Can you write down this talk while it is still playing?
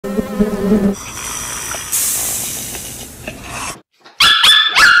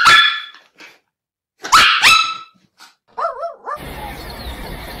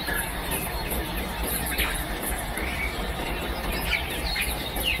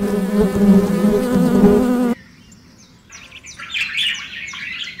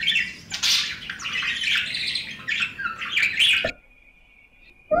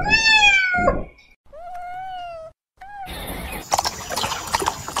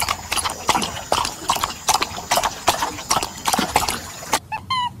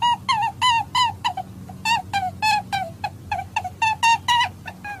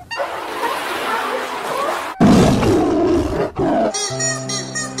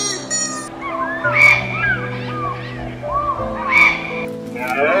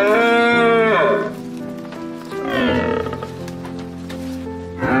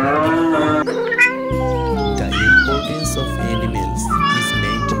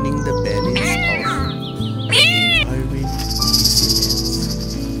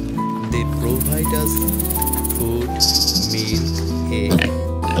Provide us food, milk, egg,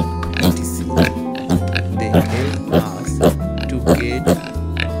 etc. They help us to get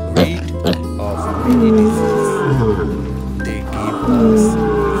rid of many diseases. They give us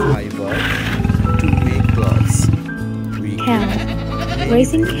fiber to make clothes.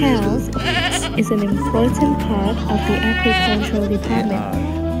 Raising cows is an important part of the agricultural department.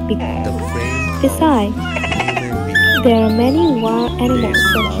 Besides, there are many wild animals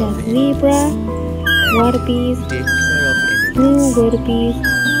such as zebra, wildebeest, blue wildebeest,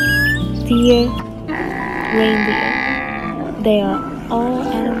 deer, reindeer. They are all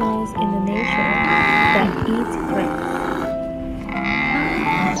animals in the nature that eat grass.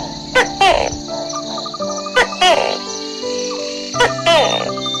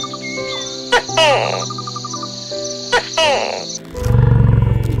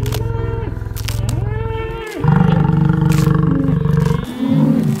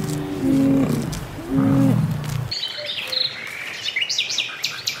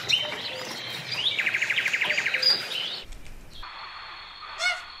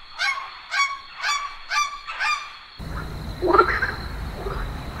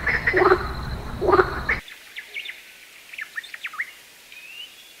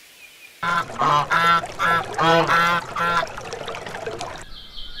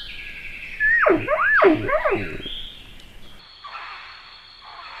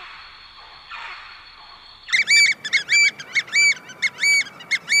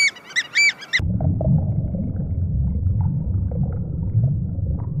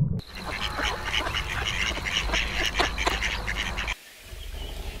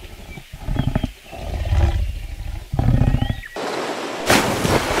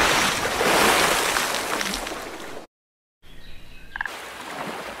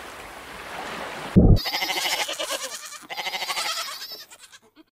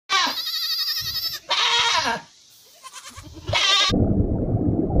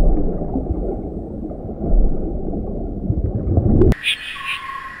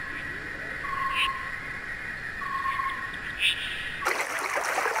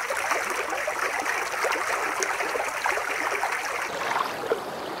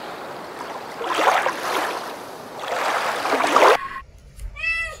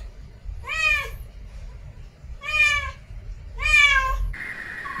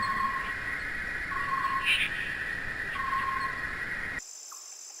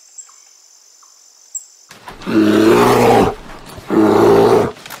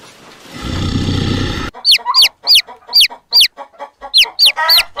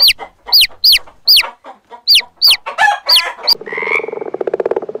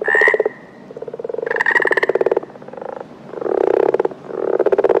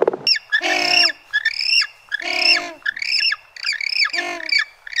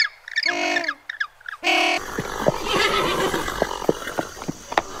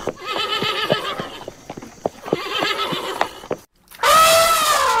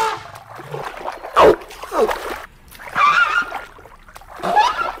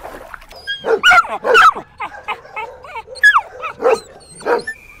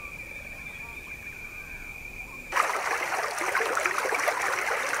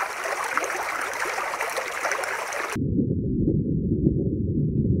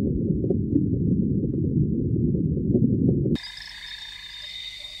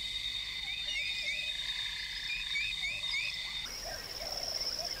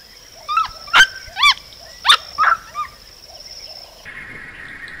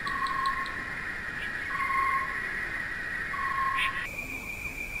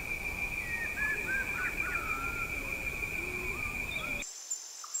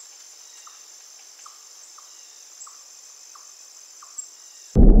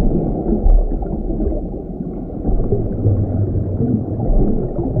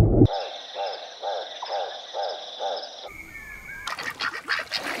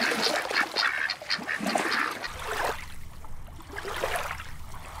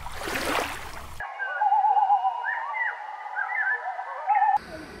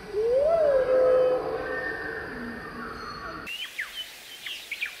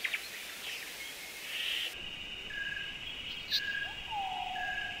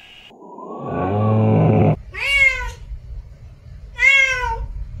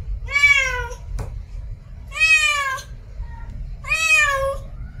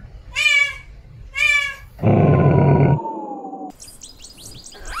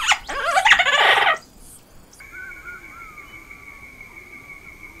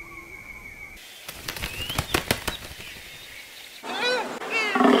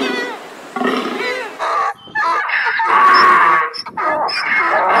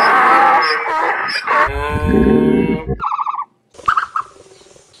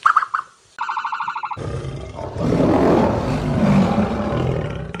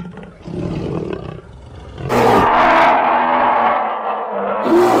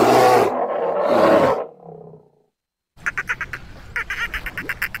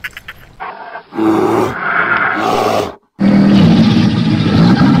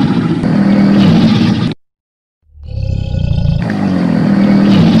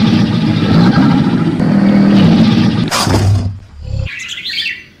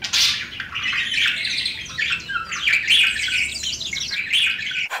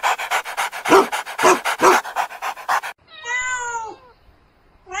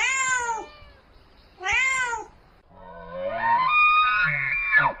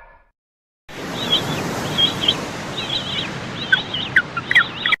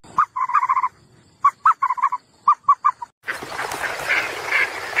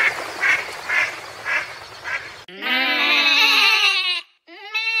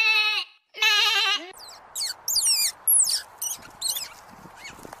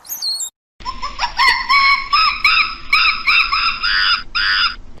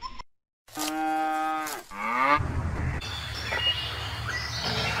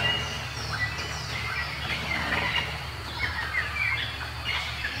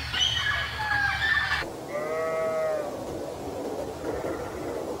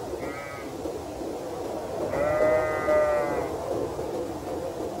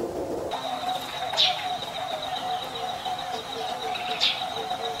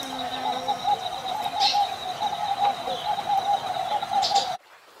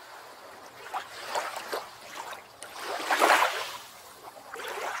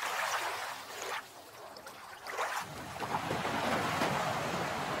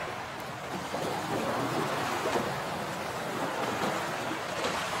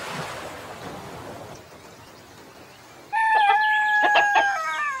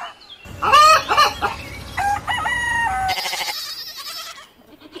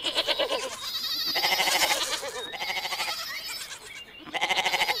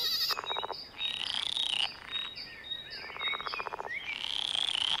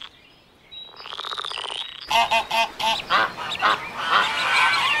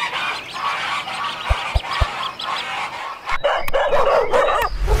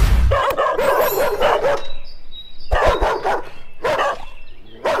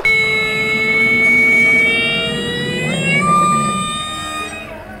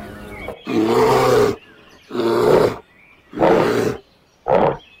 Nice.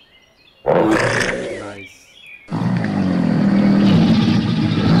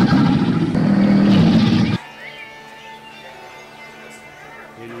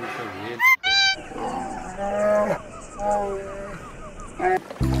 It was a real.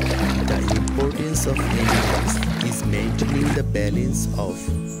 The importance of animals is maintaining the balance of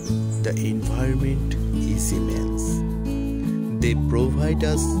the environment is immense. They provide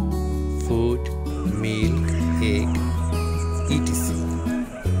us food, milk, egg, etc.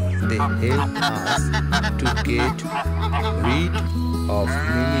 They help us to get rid of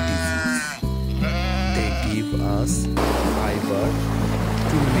many diseases. They give us fiber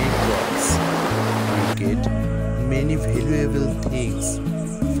to make clothes. We get many valuable things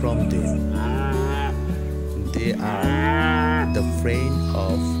from them. They are the friend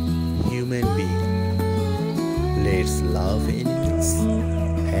of human being. Let's love animals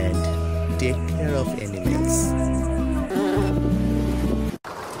and take care of animals.